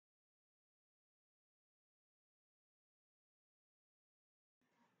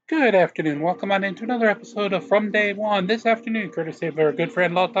Good afternoon. Welcome on into another episode of From Day One. This afternoon, courtesy of our good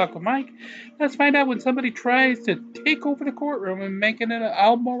friend Law Talk with Mike. Let's find out when somebody tries to take over the courtroom and making it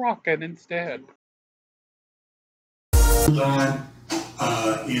Al Moroccan instead. And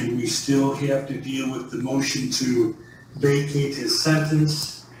we still have to deal with the motion to vacate his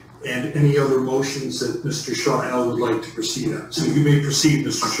sentence and any other motions that Mr. Shaw would like to proceed on. So you may proceed,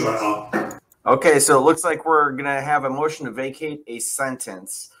 Mr. Shaw. Okay, so it looks like we're going to have a motion to vacate a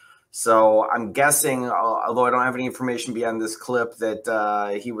sentence. So I'm guessing, although I don't have any information beyond this clip,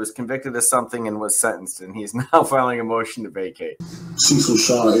 that he was convicted of something and was sentenced, and he's now filing a motion to vacate. Cecil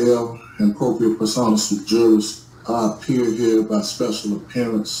Shaw L. and appropriate personas with jurors. I appear here by special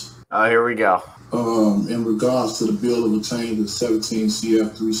appearance. Here we go. In regards to the bill of attainder 17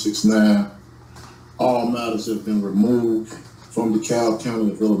 CF 369, all matters have been removed from the Cobb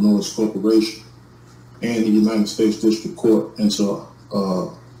County of Illinois Corporation and the United States District Court into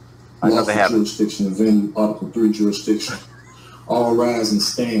lawful jurisdiction and venue, Article 3 jurisdiction. All rise and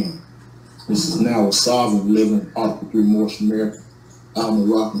stand. This is now a sovereign living Article 3 Morse American Al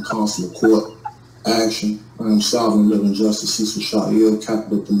Moroccan Consular Court action. I am sovereign living Justice Cecil Shaw L.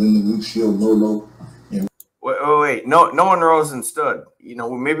 Capital Dominio Nolo. Wait. No one rose and stood. You know,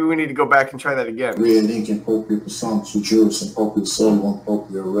 maybe we need to go back and try that again. Red ink and appropriate personas with jurors and appropriate solo and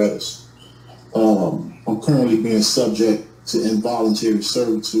appropriate arrests. I'm currently being subject to involuntary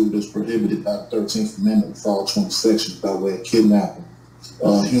servitude as prohibited by the 13th Amendment of all 20 sections by way of kidnapping,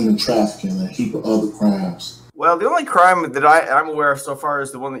 human trafficking, and a heap of other crimes. Well, the only crime that I'm aware of so far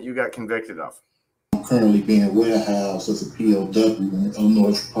is the one that you got convicted of. I'm currently being warehoused as a POW in the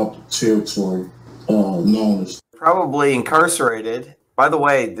Illinois Republic Territory, known as... Probably incarcerated. By the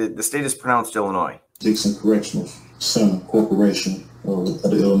way, the state is pronounced Illinois. Dixon Correctional Center Corporation of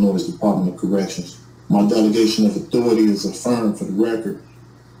the Illinois Department of Corrections. My delegation of authority is affirmed for the record,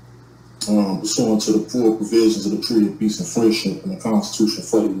 pursuant to the full provisions of the Treaty of Peace and Friendship and the Constitution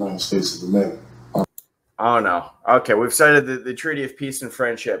for the United States of America. Oh, no. Okay, we've cited the Treaty of Peace and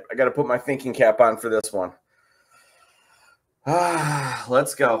Friendship. I got to put my thinking cap on for this one.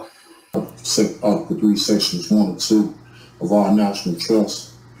 Let's go. Article 3, Sections 1 and 2 of our National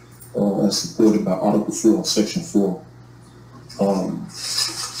Trust, as supported by Article 4, Section 4.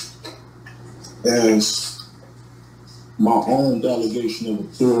 As my own delegation of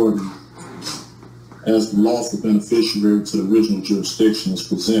authority as the lawful beneficiary to the original jurisdiction is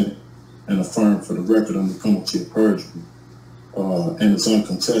presented and affirmed for the record under penalty of perjury, and it's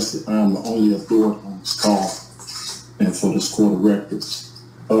uncontested, I am the only authority on this call and for this court of records.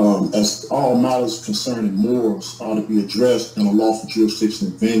 As all matters concerning moors are to be addressed in a lawful jurisdiction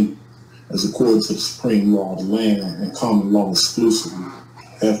and venue, as according to the supreme law of the land and common law exclusively,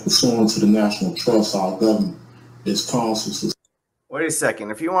 as pursuant to the National Trust, our government, its councils. Wait a second.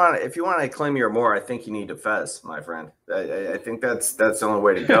 If you want to claim you're more, I think you need to fez, my friend. I think that's the only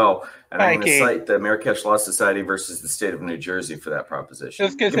way to go. And I'm going to cite the Marrakesh Law Society versus the state of New Jersey for that proposition.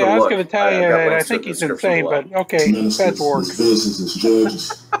 Just because I was going to tell you, and I think he's insane, but okay, that works. Businesses,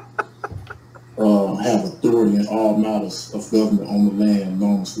 judges have authority in all matters of government on the land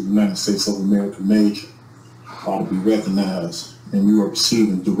known as the United States of America major are to be recognized, and you are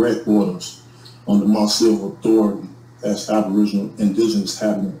receiving direct orders under my civil authority as Aboriginal indigenous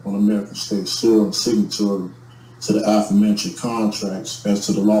habitant on American state soil and signatory to the aforementioned contracts as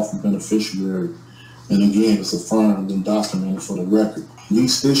to the lawful beneficiary, and again it's affirmed and documented for the record.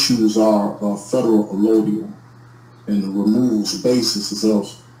 These issues are federal allodial, and the removal's basis is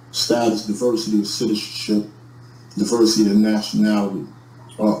of status, diversity of citizenship, diversity of nationality,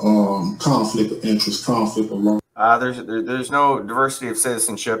 conflict of interest, conflict of law. There's no diversity of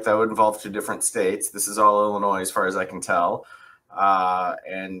citizenship. That would involve 2 different states. This is all Illinois, as far as I can tell.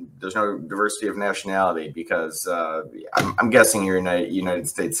 And there's no diversity of nationality because I'm guessing you're a United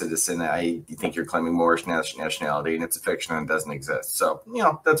States citizen. I think you're claiming Moorish nationality, and it's a fiction and doesn't exist. So, you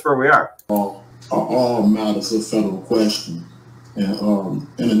know, that's where we are. All matters of federal question and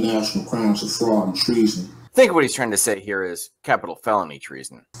international crimes of fraud and treason. I think what he's trying to say here is capital felony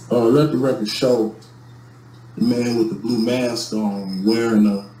treason. Let the record show the man with the blue mask on, wearing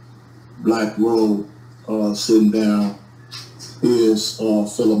a black robe, sitting down, is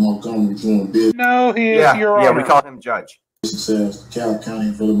Philip Montgomery doing business. No, he is your honor. Yeah, we call him judge. This says the Cobb County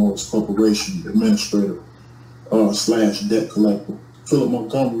of Illinois Corporation Administrator / debt collector. Philip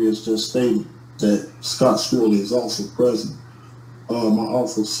Montgomery has just stated that Scott Swirly is also present. My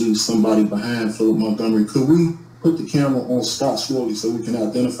office sees somebody behind Philip Montgomery. Could we put the camera on Scott Swirly so we can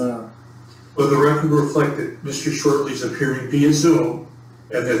identify him? Well, the record reflects that Mr. Shortley is appearing via Zoom,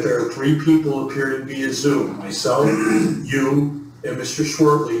 and that there are 3 people appearing via Zoom: myself, you, and Mr.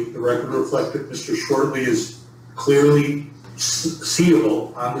 Schwartley, the record reflected Mr. Schwartley is clearly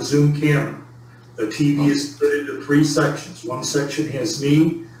seeable on the Zoom camera. The TV is split into 3 sections. One section has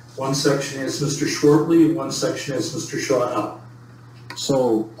me, one section has Mr. Schwartley, and one section has Mr. Shaw out.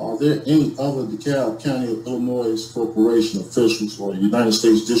 So, are there any other DeKalb County, Illinois Corporation officials or United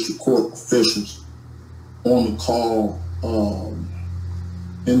States District Court officials on the call,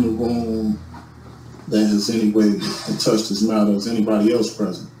 in the room, that has any way touched this matter? Is anybody else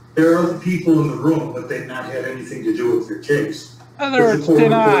present? There are other people in the room, but they've not had anything to do with your case. Other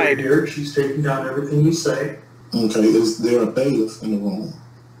denied. Here, she's taking down everything you say. Okay, is there a bailiff in the room?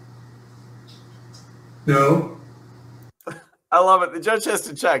 No. I love it. The judge has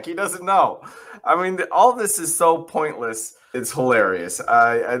to check. He doesn't know. I mean, all this is so pointless. It's hilarious.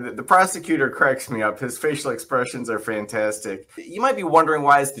 The prosecutor cracks me up. His facial expressions are fantastic. You might be wondering,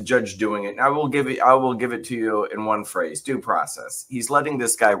 why is the judge doing it? And I will give it to you in one phrase: due process. He's letting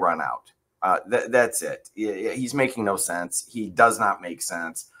this guy run out. That's it. He's making no sense. He does not make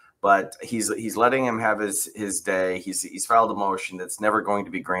sense. But he's letting him have his day. He's filed a motion that's never going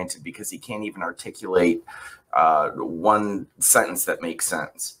to be granted because he can't even articulate one sentence that makes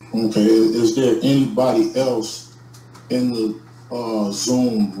sense. Okay, is there anybody else in the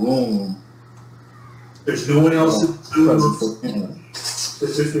Zoom room? There's no one else in the Zoom room.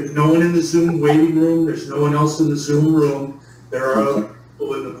 There's no one in the Zoom waiting room. There's no one else in the Zoom room. There are other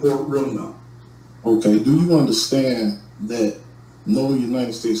people in the courtroom, though. Okay, do you understand that no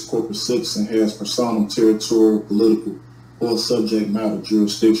United States corporate citizen has personal, territorial, political, or subject matter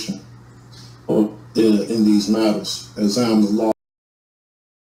jurisdiction or in these matters, as I am the law?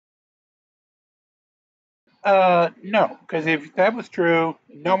 No, because if that was true,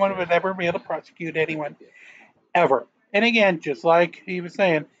 no one would ever be able to prosecute anyone, ever. And again, just like he was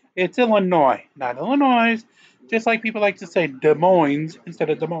saying, it's Illinois, not Illinois, just like people like to say Des Moines instead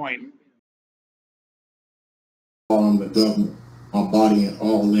of Des Moines. On the government, my body and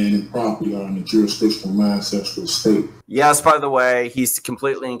all land and property are in the jurisdiction of my ancestral state. Yes, by the way, he's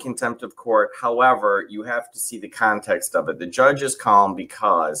completely in contempt of court. However, you have to see the context of it. The judge is calm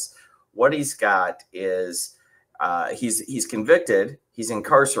because what he's got is he's convicted, he's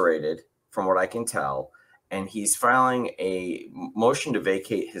incarcerated, from what I can tell, and he's filing a motion to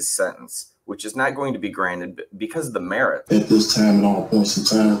vacate his sentence, which is not going to be granted because of the merit. At this time and all points in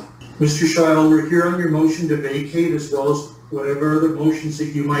time. Mr. Scheidel, we're here on your motion to vacate as well as whatever other motions that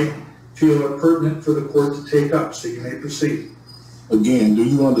you might feel are pertinent for the court to take up, so you may proceed. Again, do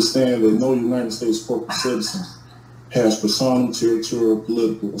you understand that no United States corporate citizen has personal, territorial,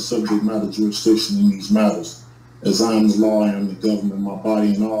 political, or subject matter jurisdiction in these matters? As I am the law, I am the government, my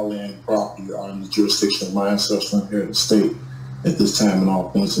body and all land and property are in the jurisdiction of my ancestral inherited state at this time and all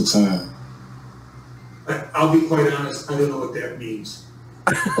points in time. I'll be quite honest, I don't know what that means.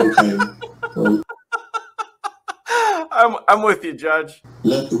 Okay. Well, I'm with you, Judge.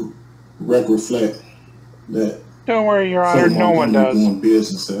 let the record reflect that. Don't worry, Your Honor, no one does. Doing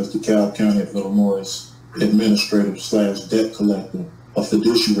business as DeKalb County of Illinois administrative/debt collector, a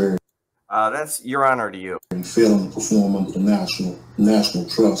fiduciary. That's Your Honor to you. And failing to perform under the national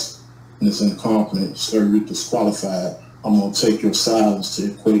trust and is incompetent, sir, you're disqualified. I'm going to take your silence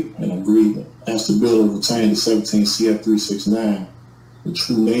to equate an agreement. As the bill of attaining 17 CF 369, the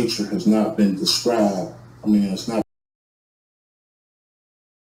true nature has not been described. I mean, it's not.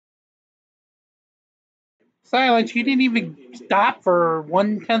 Silence, you didn't even stop for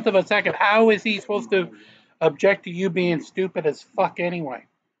 1/10 of a second. How is he supposed to object to you being stupid as fuck anyway?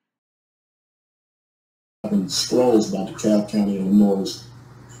 Been disclosed by the DeKalb County, Illinois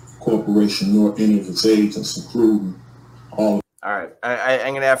Corporation, nor any of its agents, including all. All right,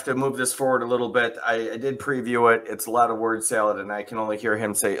 I'm going to have to move this forward a little bit. I did preview it. It's a lot of word salad, and I can only hear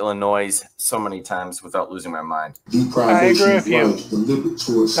him say Illinois so many times without losing my mind. I agree with you.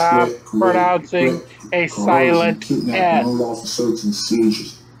 Stop pronouncing a silent S. Unlawful search and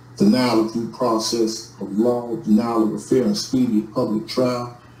seizures, denial of due process of law, denial of a fair and speedy public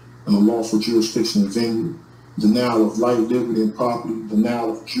trial, and a lawful jurisdiction and venue, denial of life, liberty, and property,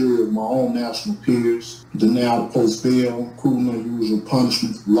 denial of jury of my own national peers, denial of post bail, cruel and unusual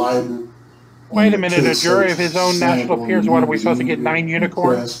punishment, libel. Wait a minute, a jury of his own national peers, what are we supposed to get, 9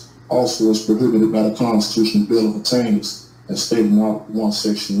 unicorns? Also is prohibited by the Constitution Bill of Attainder, as stated in Article 1,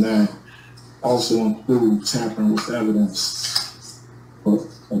 Section 9. Also include tampering with evidence or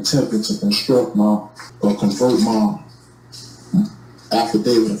attempting to construct my or convert my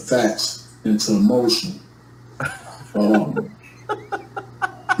affidavit of facts into a motion. The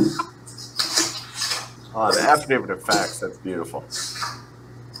affidavit of facts, that's beautiful.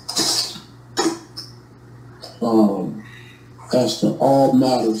 As to all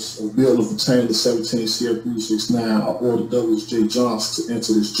matters of bill of attainder 17 CF 369, I order Douglas J. Johnson to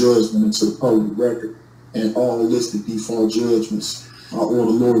enter this judgment into the public record and all listed default judgments. I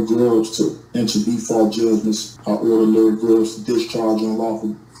order Lord Grubbs to enter default judgments. I order Lord Grubbs to discharge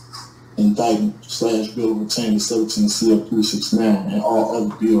unlawful indictment / bill of attainder 17 CF 369 and all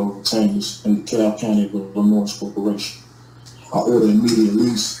other bill of attainders in the DeKalb County of Illinois Corporation. I order immediate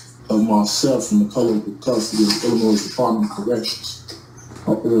release of myself from the colorable custody of the Illinois Department of Corrections.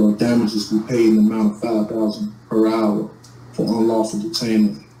 I order damages be paid in the amount of $5,000 per hour for unlawful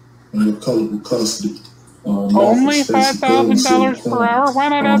detainment in the colorable custody. Only $5,000 per hour? Why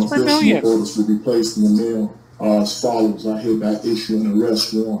not ask for $1 million? Orders will be placed in the mail as follows. I hereby issue an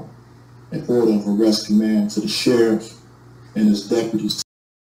arrest warrant and order of arrest command to the sheriff and his deputies.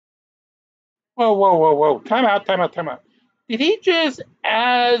 Whoa. Time out. Did he just,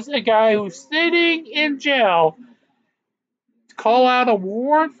 as a guy who's sitting in jail, call out a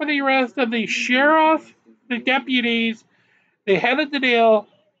warrant for the arrest of the sheriff, the deputies, the head of the deal,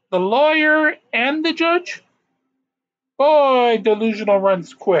 the lawyer, and the judge? Boy, delusional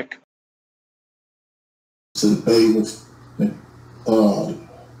runs quick. To the bailiff,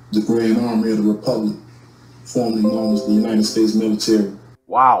 the Grand Army of the Republic, formerly known as the United States Military.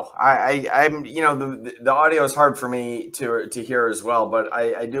 Wow, I'm the audio is hard for me to hear as well, but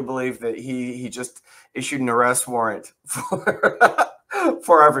I do believe that he just issued an arrest warrant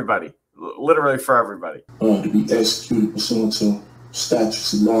for everybody, literally for everybody. To be executed pursuant to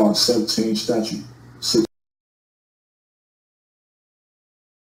statutes of law 17 statute 6.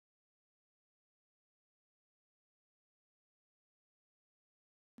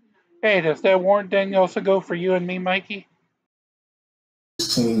 Hey, does that warrant then also go for you and me, Mikey?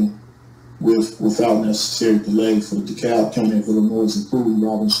 Without necessary delay for the DeKalb County of Illinois, including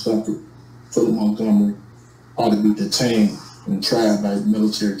Robin Stucker, Philip Montgomery, are to be detained and tried by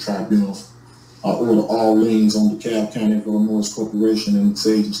military tribunals. I order all liens on DeKalb County of Illinois Corporation and its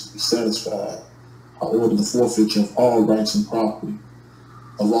agents to be satisfied. I order the forfeiture of all rights and property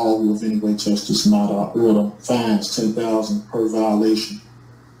of all who have any way touched this matter. I order fines $10,000 per violation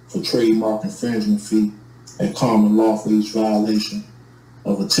for trademark infringement fee at common law for each violation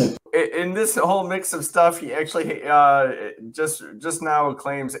of attempt. In this whole mix of stuff, he actually just now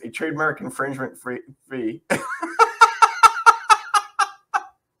claims a trademark infringement fee.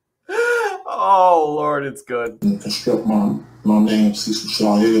 Oh Lord, it's good. And construct my name, Cecil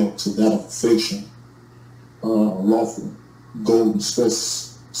Shahel, to that of fiction, lawful gold and special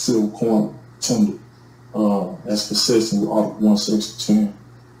silver coin tender, as consistent with Article 1, Section 10.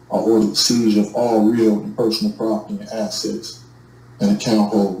 I order the seizure of all real and personal property and assets and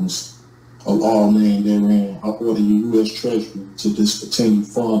account holdings of all named therein. I order the U.S. Treasury to discontinue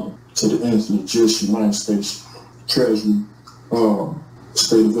funding to the legit United States Treasury,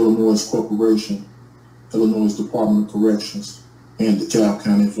 State of Illinois Corporation, Illinois Department of Corrections, and the DeKalb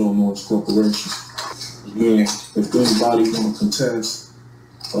County of Illinois Corporation. Again, if anybody want to contest,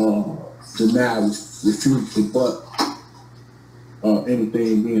 deny, refute, rebut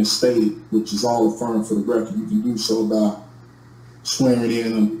anything being stated, which is all affirmed for the record, you can do so by swearing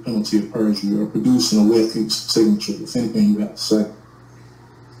in under the penalty of perjury or producing a wet ink signature with anything you have to say.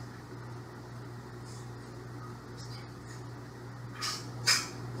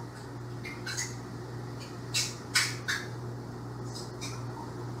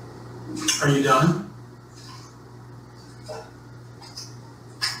 Are you done?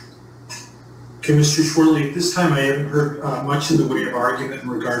 Okay, Mr. Schwertley, at this time I haven't heard much in the way of argument in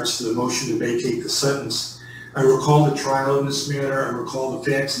regards to the motion to vacate the sentence. I recall the trial in this matter. I recall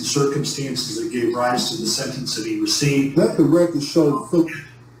the facts and circumstances that gave rise to the sentence that he received. Let the record show,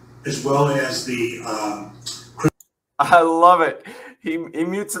 as well as the... I love it. He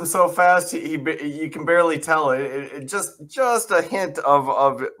mutes him so fast you can barely tell it. Just a hint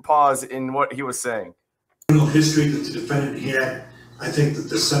of pause in what he was saying. Criminal history that the defendant had. I think that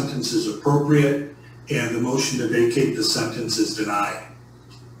the sentence is appropriate, and the motion to vacate the sentence is denied.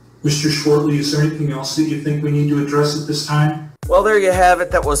 Mr. Schwertley, is there anything else that you think we need to address at this time? Well, there you have it.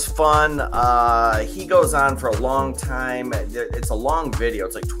 That was fun. He goes on for a long time. It's a long video.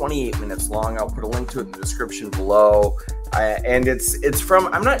 It's like 28 minutes long. I'll put a link to it in the description below. And it's from,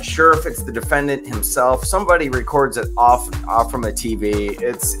 I'm not sure if it's the defendant himself. Somebody records it off from a TV.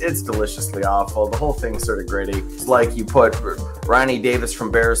 It's deliciously awful. The whole thing's sort of gritty. It's like you put Ronnie Davis from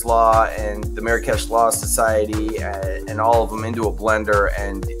Bears Law and the Marrakesh Law Society and all of them into a blender,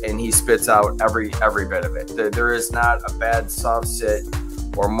 and he spits out every bit of it. There is not a bad soft sit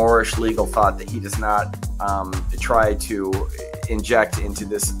or Moorish legal thought that he does not try to inject into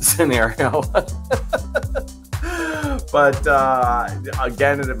this scenario. But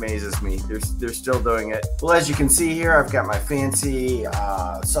again, it amazes me. They're still doing it. Well, as you can see here, I've got my fancy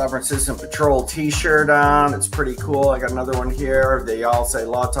Sovereign Citizen Patrol t-shirt on. It's pretty cool. I got another one here. They all say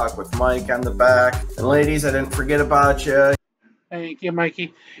Law Talk with Mike on the back. And ladies, I didn't forget about you. Thank you,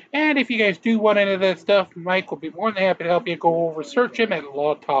 Mikey. And if you guys do want any of that stuff, Mike will be more than happy to help you go over. Search him at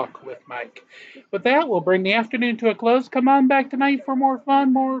Law Talk with Mike. With that, we'll bring the afternoon to a close. Come on back tonight for more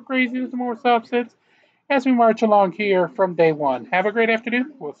fun, more craziness, and more substance as we march along here from day one. Have a great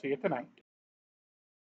afternoon. We'll see you tonight.